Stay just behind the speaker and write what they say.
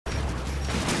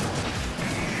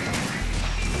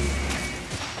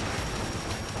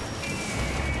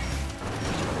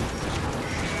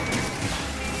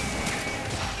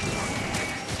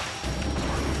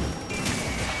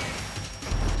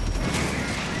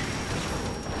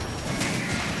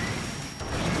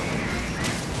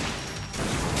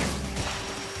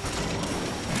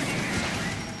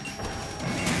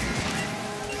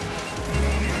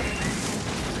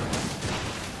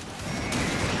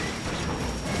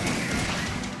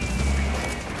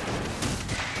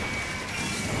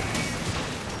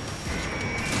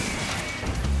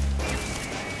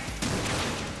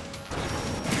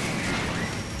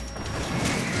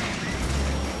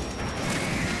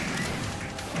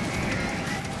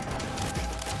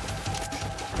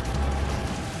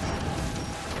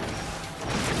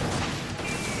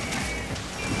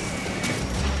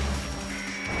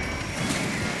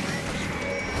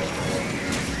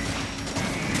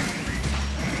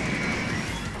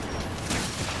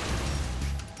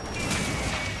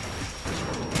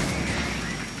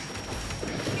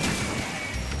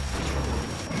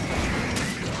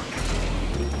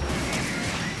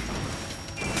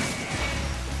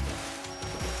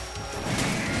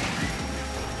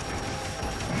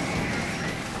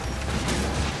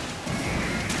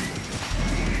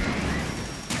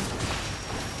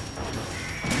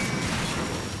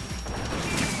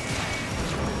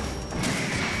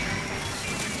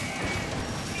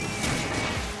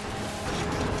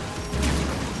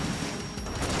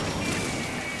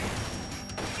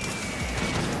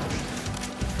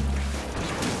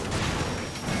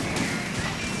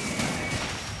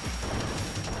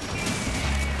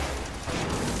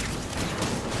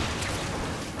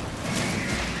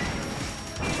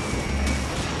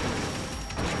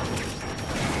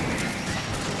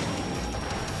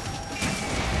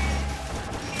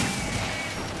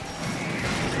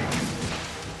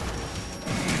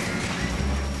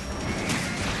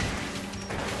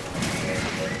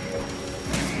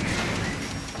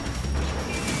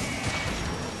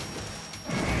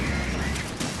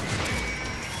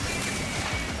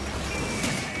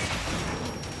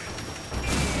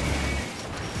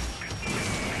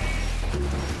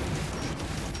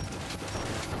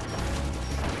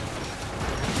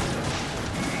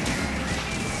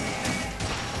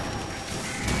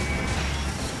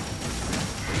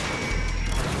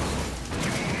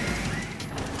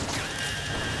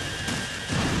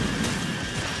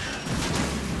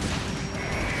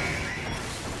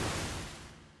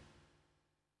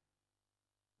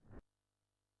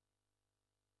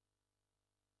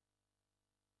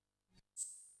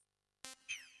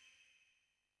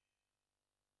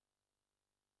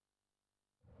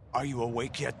Are you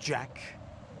awake yet, Jack?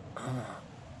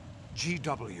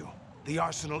 GW, the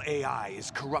Arsenal AI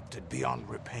is corrupted beyond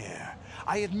repair.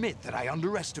 I admit that I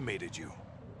underestimated you.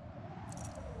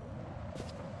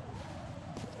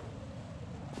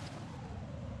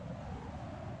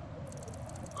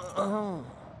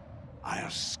 I'll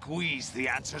squeeze the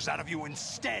answers out of you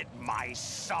instead, my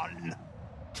son!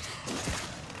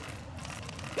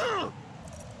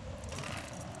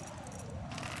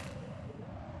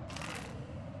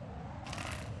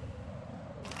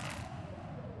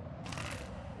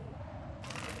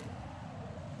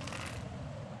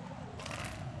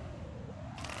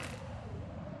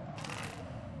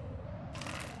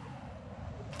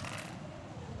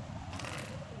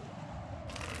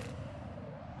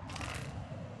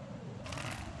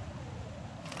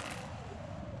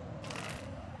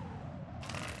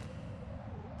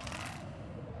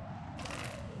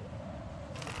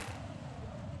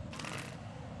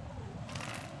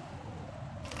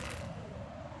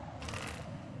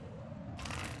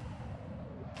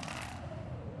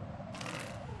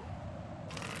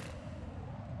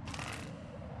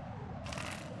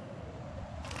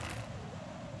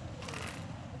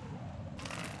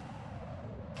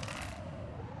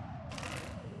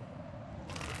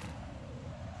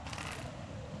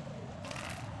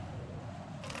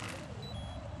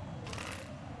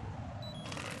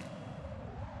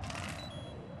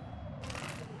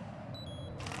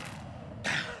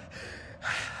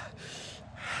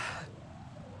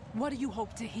 What do you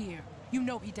hope to hear? You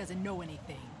know he doesn't know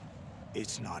anything.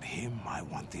 It's not him I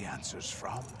want the answers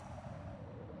from.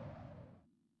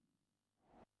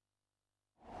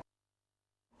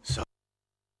 So...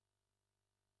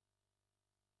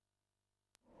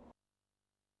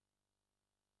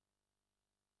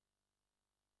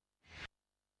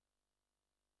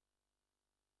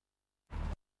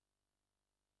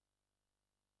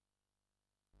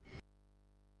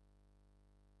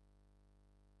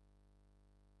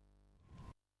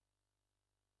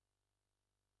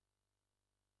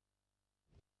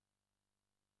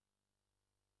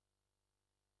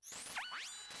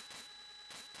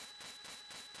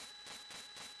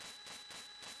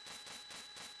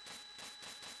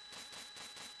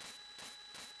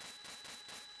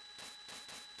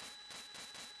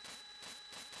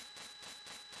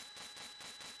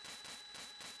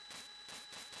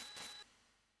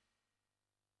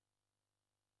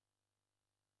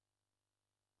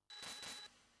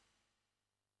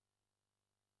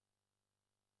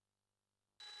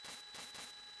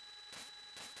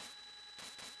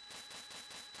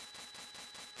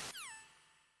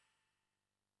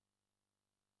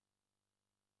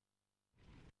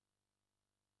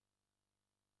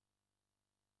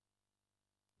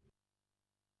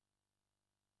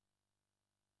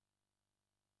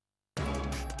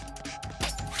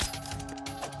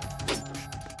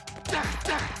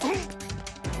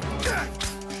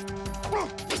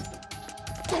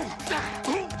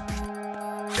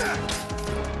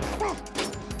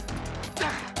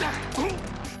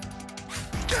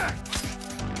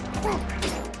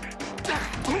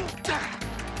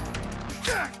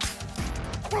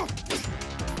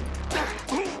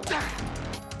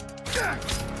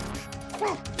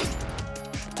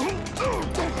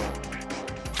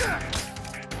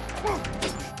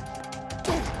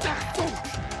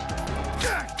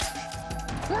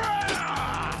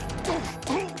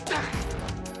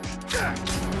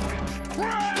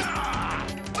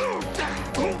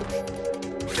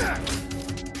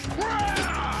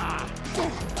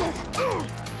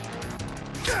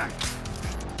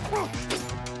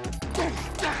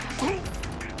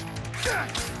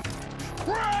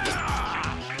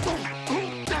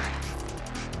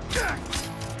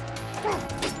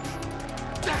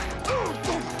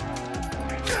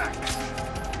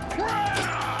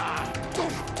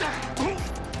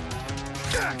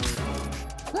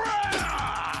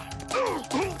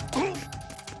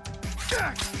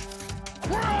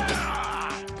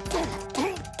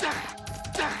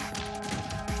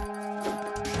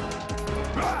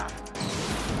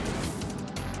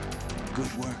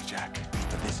 Good work, Jack.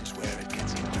 But this is where it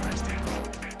gets interesting.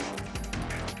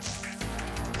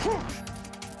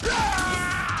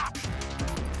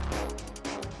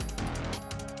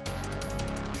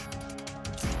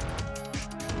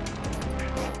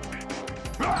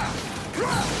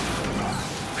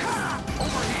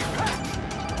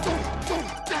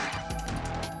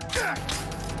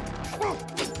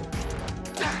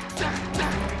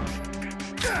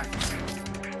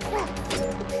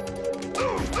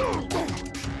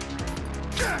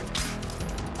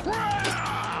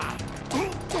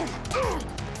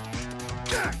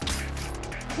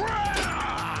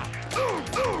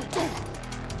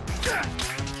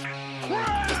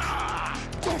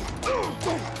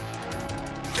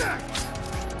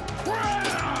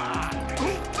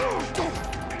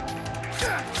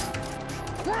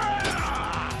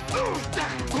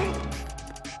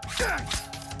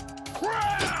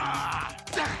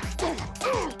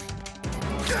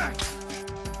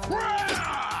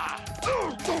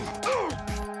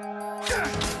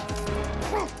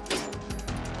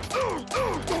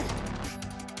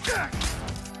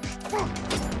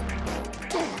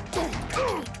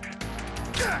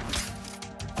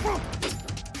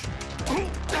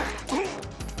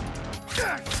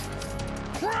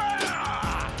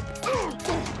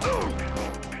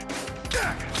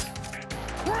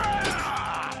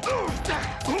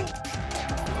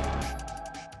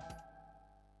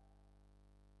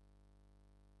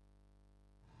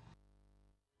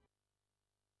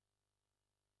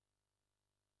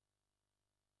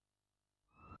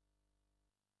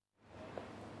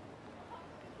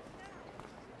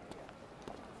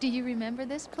 Do you remember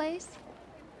this place?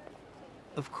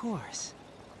 Of course.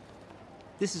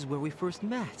 This is where we first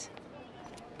met.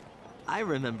 I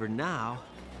remember now.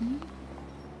 Hmm?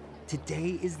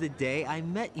 Today is the day I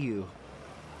met you.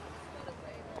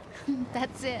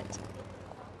 That's it.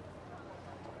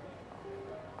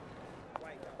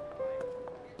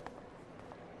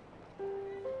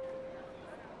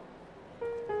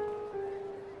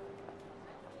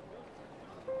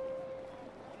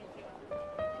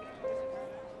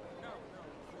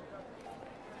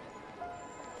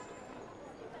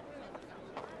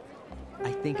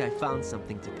 I think I found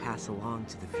something to pass along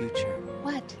to the future.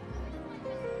 What?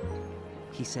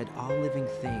 He said all living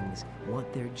things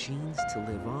want their genes to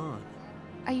live on.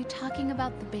 Are you talking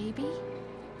about the baby?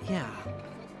 Yeah.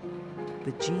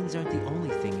 But genes aren't the only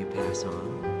thing you pass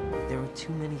on. There are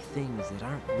too many things that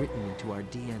aren't written into our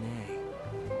DNA.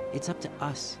 It's up to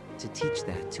us to teach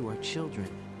that to our children.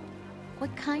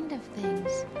 What kind of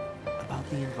things? About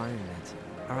the environment,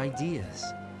 our ideas,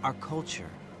 our culture,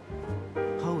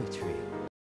 poetry.